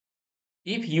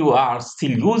If you are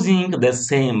still using the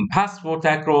same password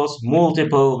across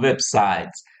multiple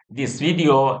websites, this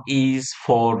video is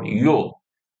for you.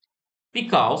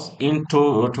 Because in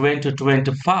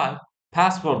 2025,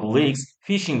 password leaks,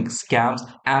 phishing scams,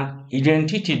 and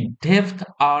identity theft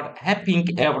are happening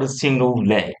every single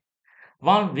day.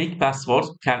 One weak password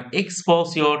can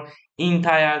expose your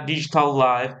entire digital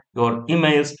life, your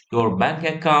emails, your bank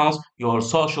accounts, your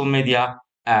social media,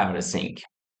 everything.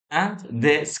 And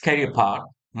the scary part,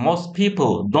 most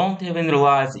people don't even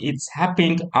realize it's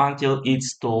happening until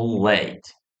it's too late.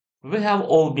 We have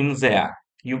all been there.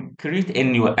 You create a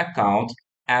new account,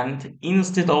 and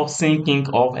instead of thinking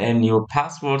of a new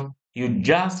password, you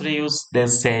just reuse the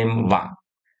same one.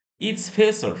 It's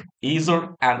faster,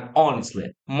 easier, and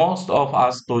honestly, most of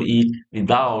us do it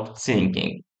without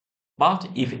thinking. But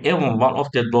if even one of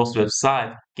those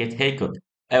websites get hacked,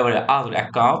 every other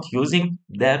account using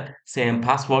that same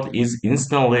password is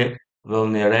instantly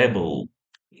vulnerable.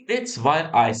 That's why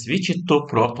I switched to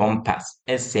Proton Pass,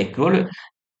 a secure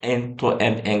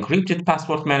end-to-end encrypted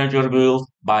password manager built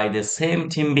by the same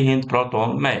team behind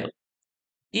Proton Mail.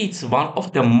 It's one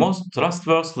of the most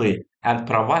trustworthy and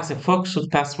privacy-focused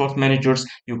password managers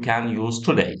you can use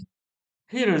today.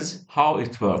 Here's how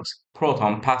it works.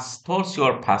 Proton Pass stores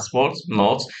your passwords,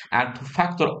 notes, and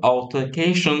two-factor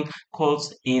authentication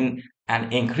codes in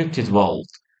an encrypted vault.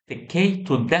 The key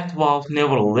to that vault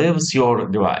never leaves your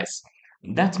device.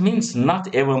 That means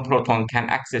not even Proton can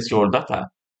access your data.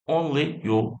 Only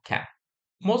you can.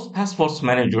 Most password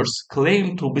managers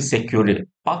claim to be secure,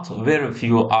 but very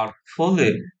few are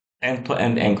fully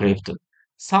end-to-end encrypted.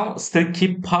 Some still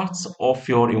keep parts of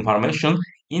your information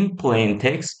in plain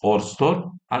text or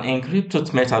store unencrypted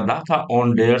metadata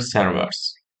on their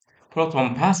servers.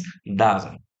 Proton Pass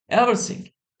doesn't. Everything,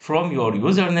 from your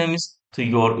usernames to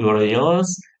your URLs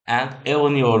and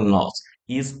even your notes,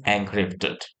 is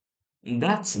encrypted.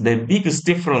 That's the biggest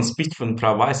difference between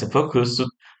privacy-focused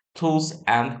tools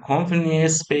and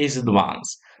convenience-based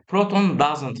ones. Proton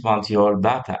doesn't want your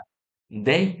data.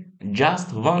 They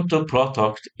just want to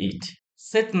protect it.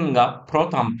 Setting up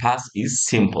Proton Pass is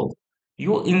simple.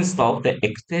 You install the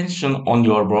extension on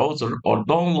your browser or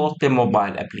download the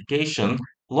mobile application,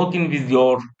 log in with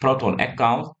your Proton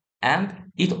account, and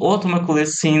it automatically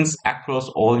syncs across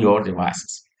all your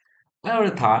devices.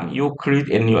 Every time you create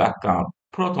a new account,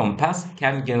 Proton Pass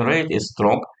can generate a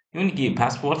strong, unique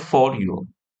password for you.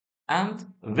 And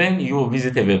when you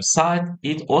visit a website,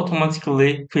 it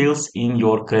automatically fills in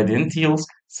your credentials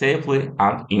safely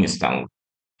and instantly.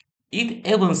 It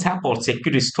even supports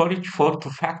secure storage for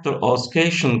two-factor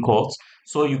authentication codes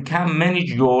so you can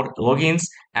manage your logins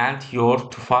and your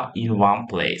TUFA in one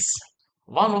place.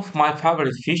 One of my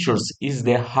favorite features is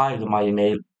the Hide My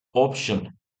Email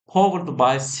option, powered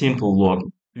by Simple Login,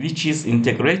 which is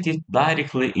integrated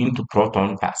directly into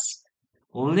Proton Pass.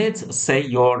 Let's say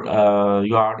you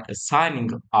are signing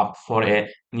up for a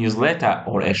newsletter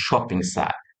or a shopping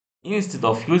site. Instead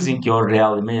of using your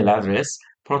real email address,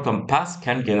 Proton Pass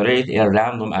can generate a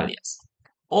random alias.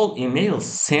 All emails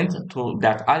sent to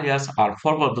that alias are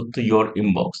forwarded to your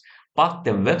inbox, but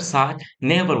the website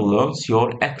never learns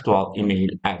your actual email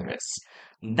address.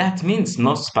 That means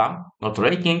no spam, no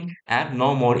tracking, and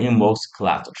no more inbox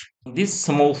clutter. This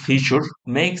small feature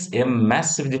makes a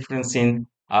massive difference in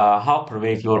how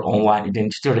private your online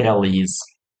identity really is.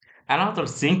 Another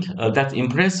thing that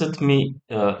impressed me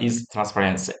is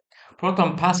transparency.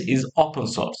 Proton Pass is open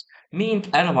source, meaning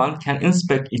anyone can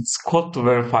inspect its code to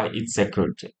verify its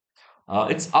security.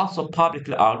 It's also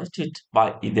publicly audited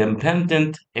by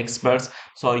independent experts,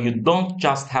 so you don't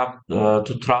just have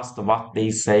to trust what they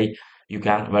say, you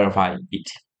can verify it.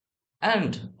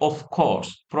 And of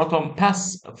course, Proton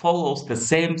Pass follows the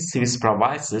same Swiss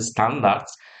privacy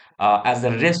standards as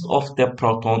the rest of the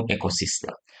Proton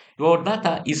ecosystem. Your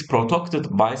data is protected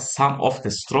by some of the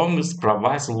strongest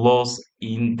privacy laws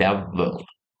in the world.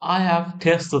 I have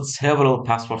tested several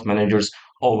password managers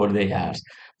over the years,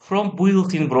 from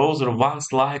built-in browser ones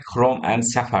like Chrome and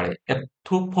Safari,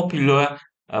 to popular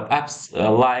apps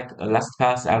like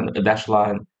LastPass and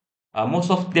Dashlane. Most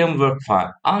of them work fine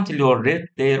until you read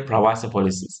their privacy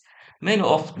policies. Many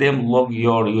of them log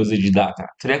your usage data,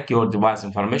 track your device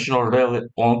information, or rely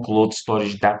on cloud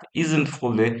storage that isn't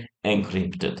fully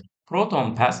encrypted.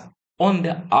 Proton Pass, on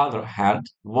the other hand,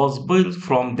 was built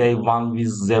from day one with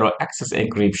zero access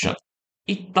encryption.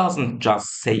 It doesn't just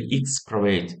say it's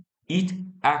private, it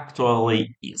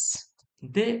actually is.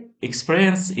 The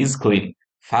experience is clean,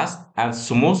 fast, and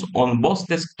smooth on both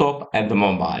desktop and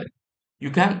mobile. You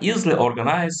can easily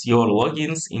organize your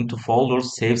logins into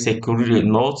folders, save security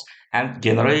notes, and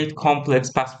generate complex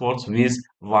passwords with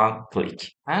one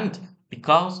click. And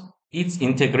because it's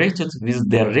integrated with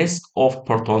the rest of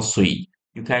Proton Suite,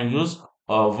 you can use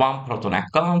one Proton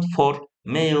account for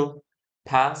mail,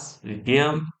 Pass,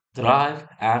 VPN, Drive,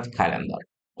 and Calendar,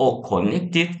 all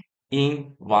connected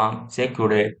in one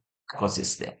secure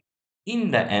ecosystem.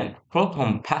 In the end,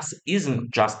 Proton Pass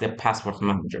isn't just a password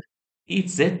manager.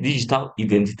 It's a digital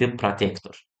identity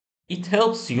protector. It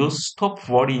helps you stop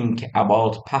worrying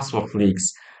about password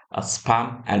leaks,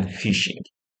 spam, and phishing.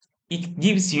 It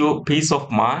gives you peace of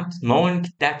mind knowing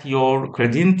that your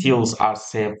credentials are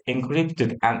safe,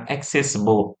 encrypted, and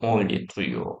accessible only to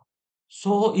you.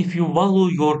 So, if you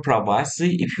value your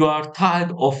privacy, if you are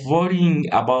tired of worrying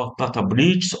about data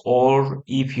breach, or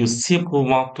if you simply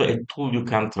want a tool you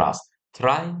can trust,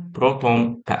 try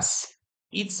Proton Pass.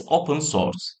 It's open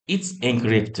source, it's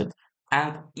encrypted,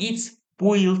 and it's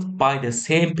built by the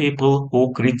same people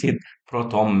who created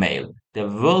Proton Mail, the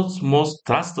world's most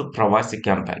trusted privacy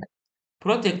company.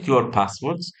 Protect your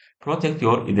passwords, protect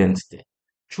your identity.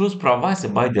 Choose privacy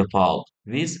by default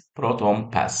with Proton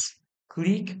Pass.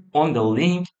 Click on the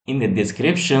link in the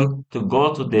description to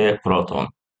go to the Proton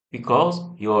because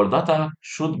your data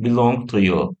should belong to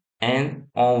you and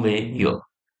only you.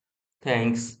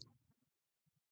 Thanks.